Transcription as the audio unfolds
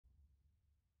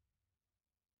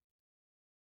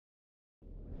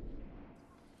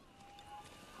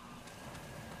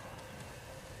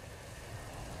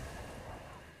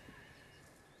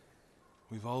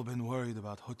We've all been worried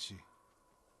about Hochi.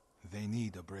 They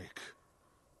need a break.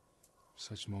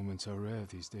 Such moments are rare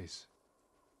these days.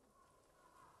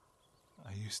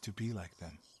 I used to be like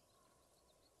them.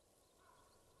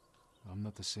 I'm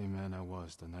not the same man I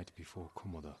was the night before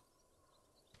Komoda.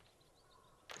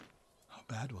 How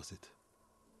bad was it?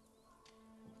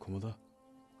 Komoda?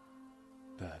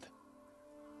 Bad.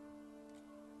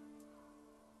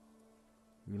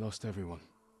 We lost everyone.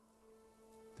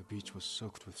 The beach was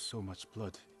soaked with so much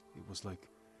blood, it was like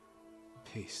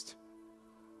paste.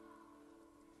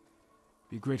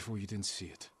 Be grateful you didn't see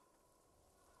it.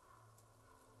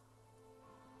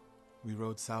 We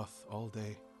rode south all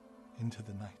day, into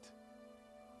the night.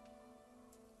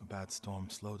 A bad storm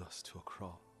slowed us to a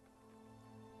crawl.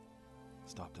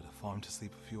 Stopped at a farm to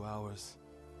sleep a few hours.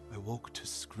 I woke to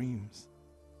screams.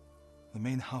 The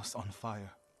main house on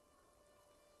fire.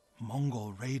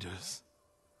 Mongol raiders.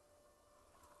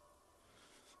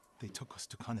 They took us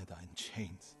to Kaneda in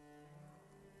chains.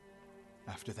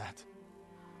 After that,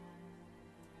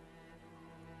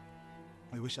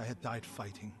 I wish I had died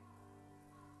fighting.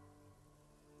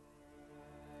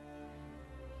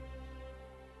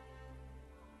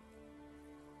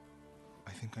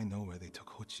 I think I know where they took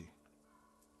Hochi.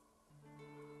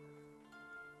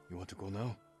 You want to go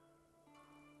now?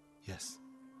 Yes.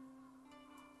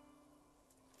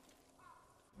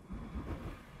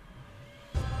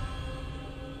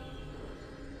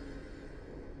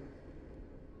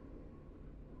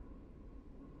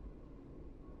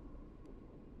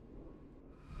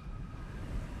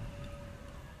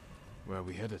 Where are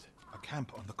we headed? A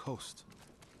camp on the coast.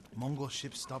 Mongol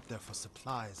ships stopped there for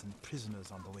supplies and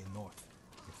prisoners on the way north.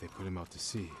 If they put him out to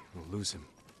sea, we'll lose him.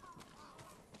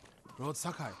 Lord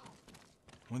Sakai,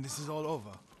 when this is all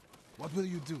over, what will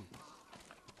you do?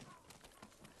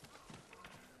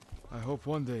 I hope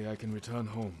one day I can return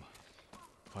home.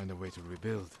 Find a way to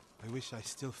rebuild. I wish I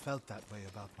still felt that way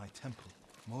about my temple.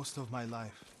 Most of my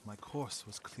life, my course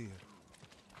was clear.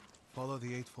 Follow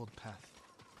the Eightfold Path.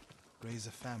 Raise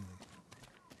a family.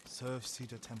 Serve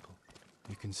Cedar Temple.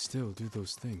 You can still do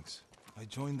those things. I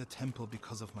joined the temple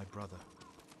because of my brother.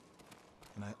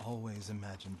 And I always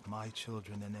imagined my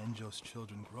children and Enjo's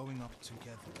children growing up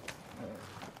together.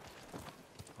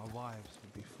 Our wives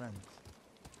would be friends.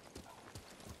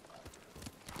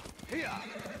 Here!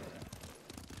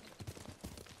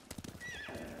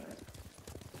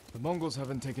 The Mongols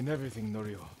haven't taken everything,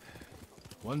 Norio.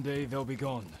 One day they'll be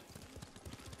gone.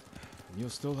 And you'll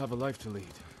still have a life to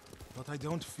lead. But I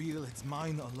don't feel it's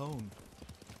mine alone.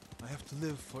 I have to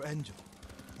live for Enjo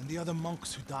and the other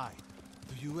monks who died.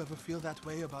 Do you ever feel that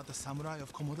way about the samurai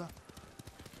of Komoda?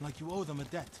 Like you owe them a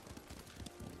debt?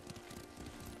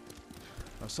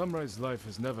 A samurai's life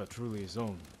is never truly his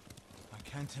own. I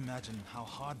can't imagine how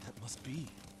hard that must be.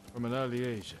 From an early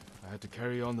age, I had to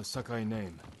carry on the Sakai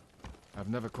name. I've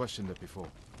never questioned it before.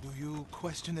 Do you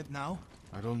question it now?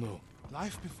 I don't know.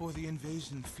 Life before the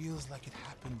invasion feels like it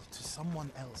happened to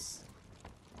someone else.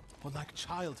 Or like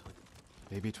childhood.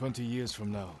 Maybe 20 years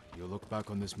from now, you'll look back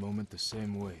on this moment the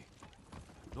same way.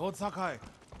 Lord Sakai,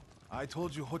 I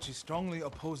told you Hochi strongly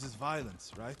opposes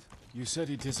violence, right? You said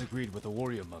he disagreed with the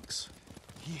warrior monks.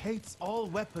 He hates all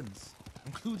weapons,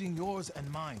 including yours and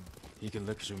mine. He can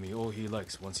lecture me all he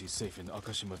likes once he's safe in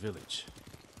Akashima village.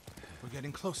 We're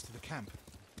getting close to the camp.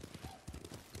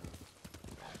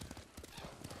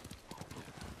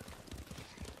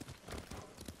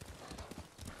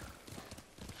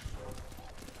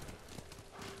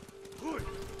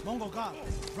 Mongol guard,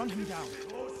 run him down.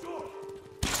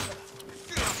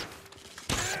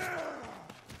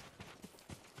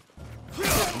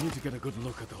 We need to get a good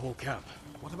look at the whole camp.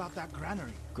 What about that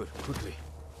granary? Good, quickly.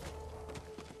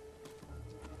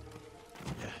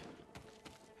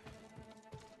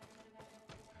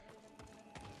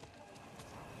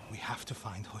 We have to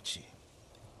find Hochi.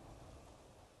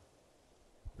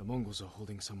 The Mongols are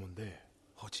holding someone there.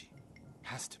 Hochi.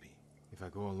 Has to be. If I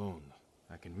go alone,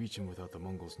 I can reach him without the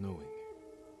Mongols knowing.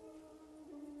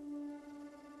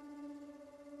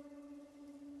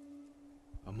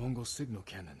 A Mongol signal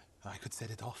cannon. I could set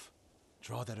it off.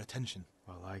 Draw their attention.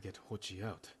 While I get Hochi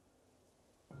out.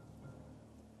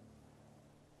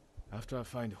 After I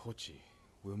find Hochi,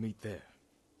 we'll meet there.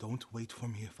 Don't wait for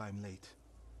me if I'm late.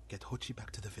 Get Hochi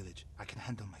back to the village. I can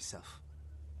handle myself.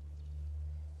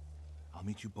 I'll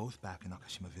meet you both back in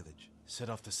Akashima village. Set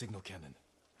off the signal cannon.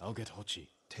 I'll get Hochi.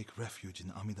 Take refuge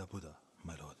in Amida Buddha,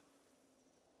 my lord.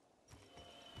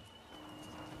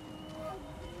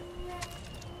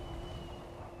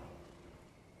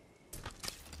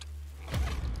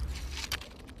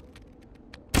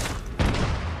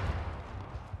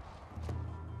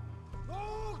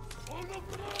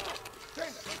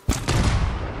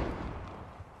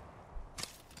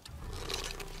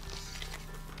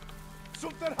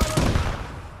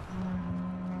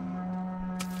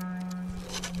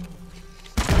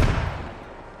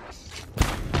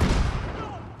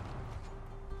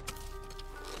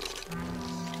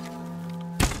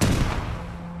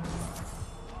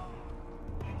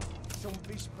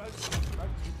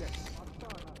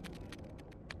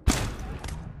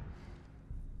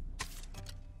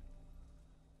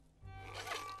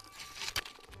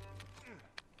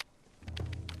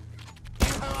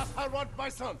 I want my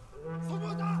son!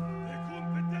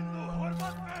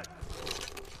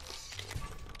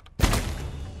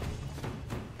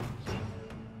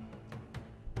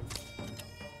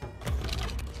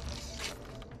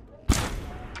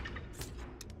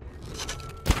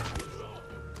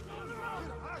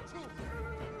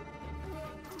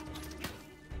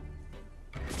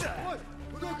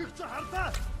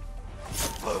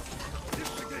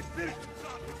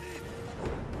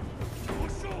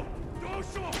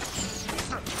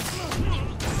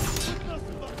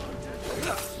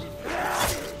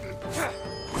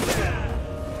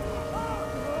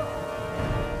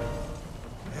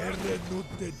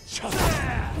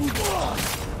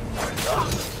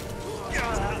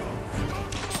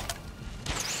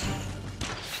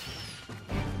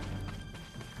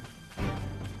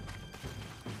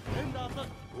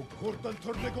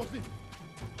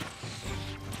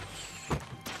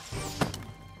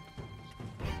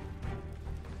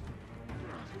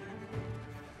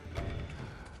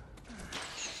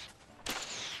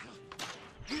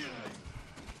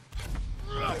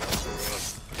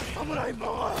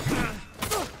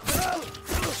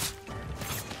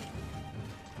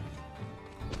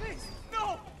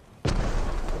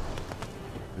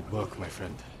 Good work, my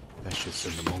friend. That should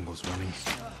send the Mongols running.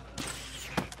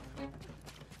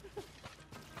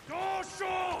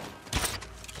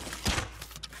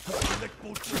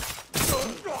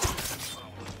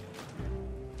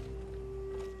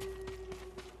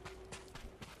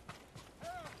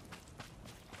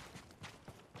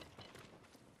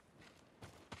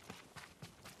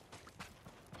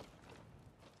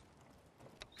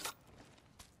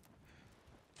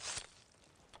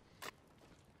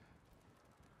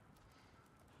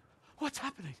 What's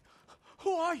happening?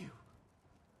 Who are you?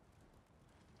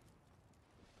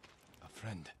 A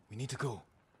friend. We need to go.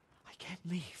 I can't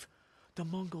leave. The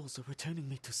Mongols are returning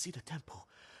me to see the temple.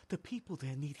 The people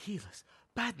there need healers,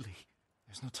 badly.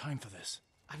 There's no time for this.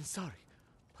 I'm sorry,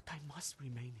 but I must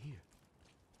remain here.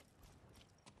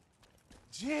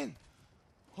 Jin!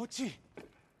 Hochi!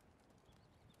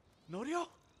 Norio?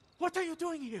 What are you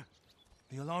doing here?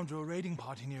 The alarm drew a raiding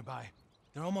party nearby.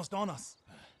 They're almost on us.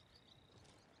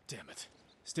 Damn it.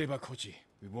 Stay back, Kochi.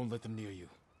 We won't let them near you.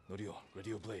 Norio, ready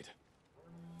your blade.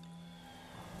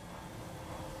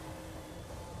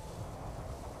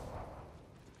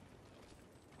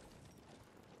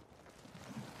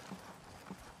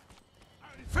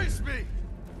 Face me!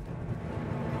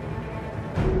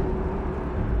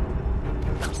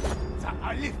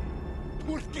 Alif!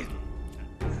 Turkin!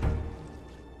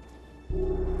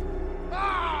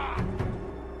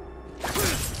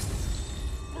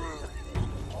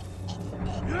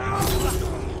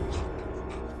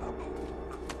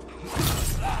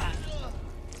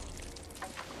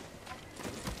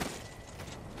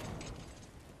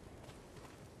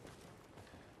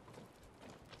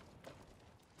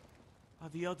 Are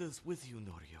the others with you,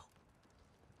 Norio?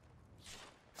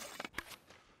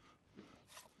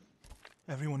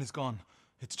 Everyone is gone.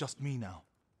 It's just me now.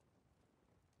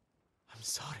 I'm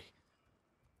sorry.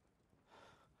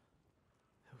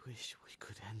 I wish we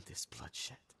could end this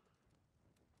bloodshed.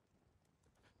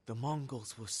 The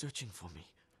Mongols were searching for me.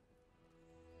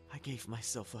 I gave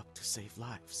myself up to save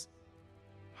lives.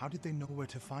 How did they know where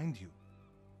to find you?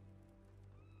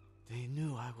 They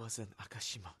knew I was an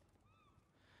Akashima.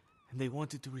 And they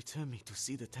wanted to return me to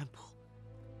see the temple.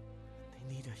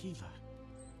 They need a healer.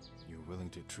 You're willing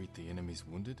to treat the enemy's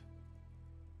wounded?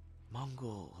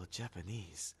 Mongol or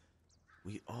Japanese,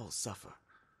 we all suffer.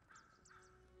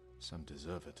 Some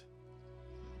deserve it.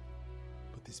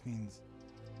 But this means...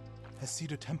 Has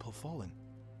Cedar Temple fallen?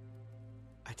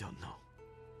 I don't know.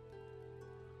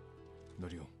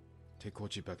 Norio, take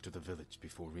Kochi back to the village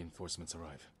before reinforcements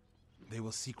arrive. They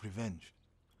will seek revenge.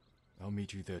 I'll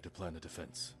meet you there to plan a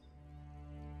defense.